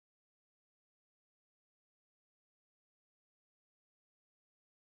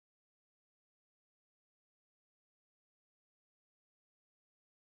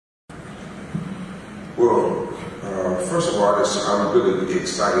Well, first of all, I'm really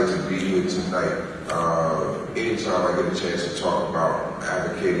excited to be here tonight. Anytime I get a chance to talk about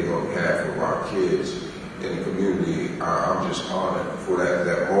advocating on behalf of our kids in the community, I'm just honored for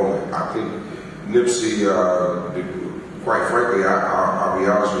that moment. I think Nipsey, quite frankly, I'll be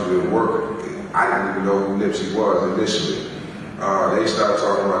honest with you, at work, I didn't even know who Nipsey was initially. They started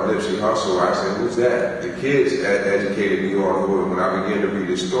talking about Nipsey Hussle. I said, who's that? The kids educated me on who. When I began to read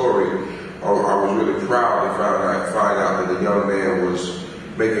his story, I was really proud to find out that the young man was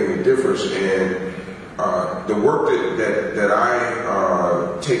making a difference. And the work that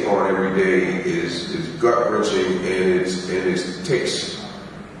I take on every day is gut-wrenching, and it takes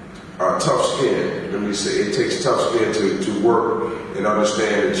tough skin. Let me say, it takes tough skin to work and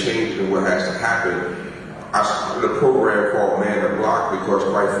understand the change and what has to happen. I started a program called Man the Block because,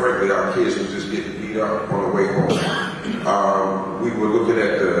 quite frankly, our kids were just getting beat up on the way home. We were looking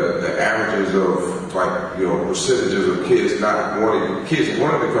at the averages of, like, percentages of kids wanting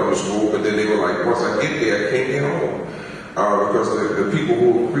to come to school, but then they were like, once I get there, I can't get home. Because the people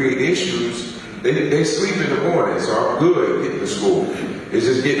who create issues, they sleep in the morning, so I'm good getting to school. It's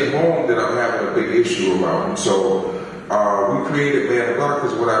just getting home that I'm having a big issue about. So we created Man the Block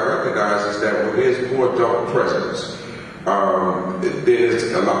because what I recognize is that when there's more adult presence, there's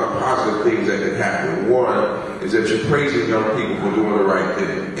a lot of positive things that can happen. One is that you're praising young people for doing the right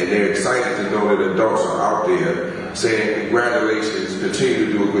thing, and they're excited to know that adults are out there saying, congratulations, continue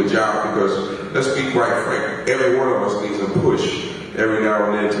to do a good job, because let's be quite frank, every one of us needs a push every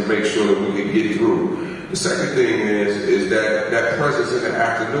now and then to make sure that we can get through. The second thing is that presence in the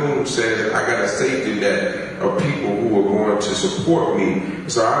afternoon says I got a safety net of people who are going to support me,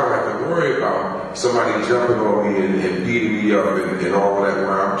 so I don't have to worry about somebody jumping on me and beating me up and all that,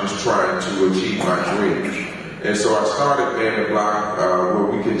 where I'm just trying to achieve my dream. And so I started Man the Block, where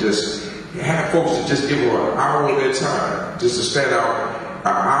we can just have folks to just give them an hour of their time, just to stand out an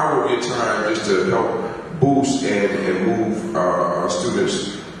hour of your time just to help boost and move our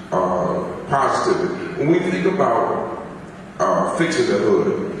students positively. When we think about fixing the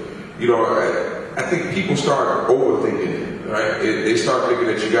hood, I think people start overthinking it, right? They start thinking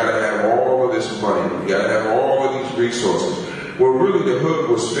that you gotta have all of this money, you gotta have all of these resources. Well, really the hood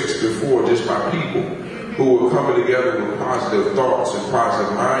was fixed before just by people who were coming together with positive thoughts and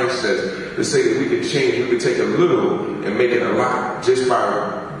positive mindsets to say that we could change, we could take a little and make it a lot just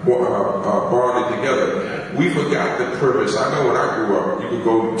by bonding together. We forgot the premise. I know when I grew up, you could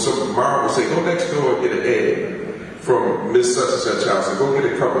go, some mom would say, go next door and get an egg from Miss Such and Such house and go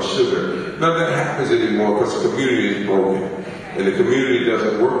get a cup of sugar. None of that happens anymore because the community is broken and the community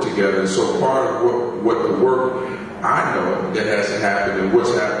doesn't work together. So part of what the work I know that has to happen and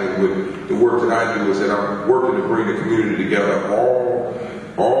what's happening with the work that I do is that I'm working to bring the community together, all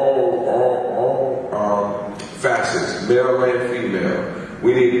facets, male and female.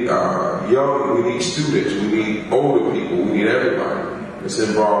 We need we need students, we need older people, we need everybody that's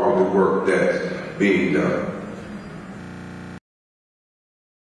involved with the work that's being done.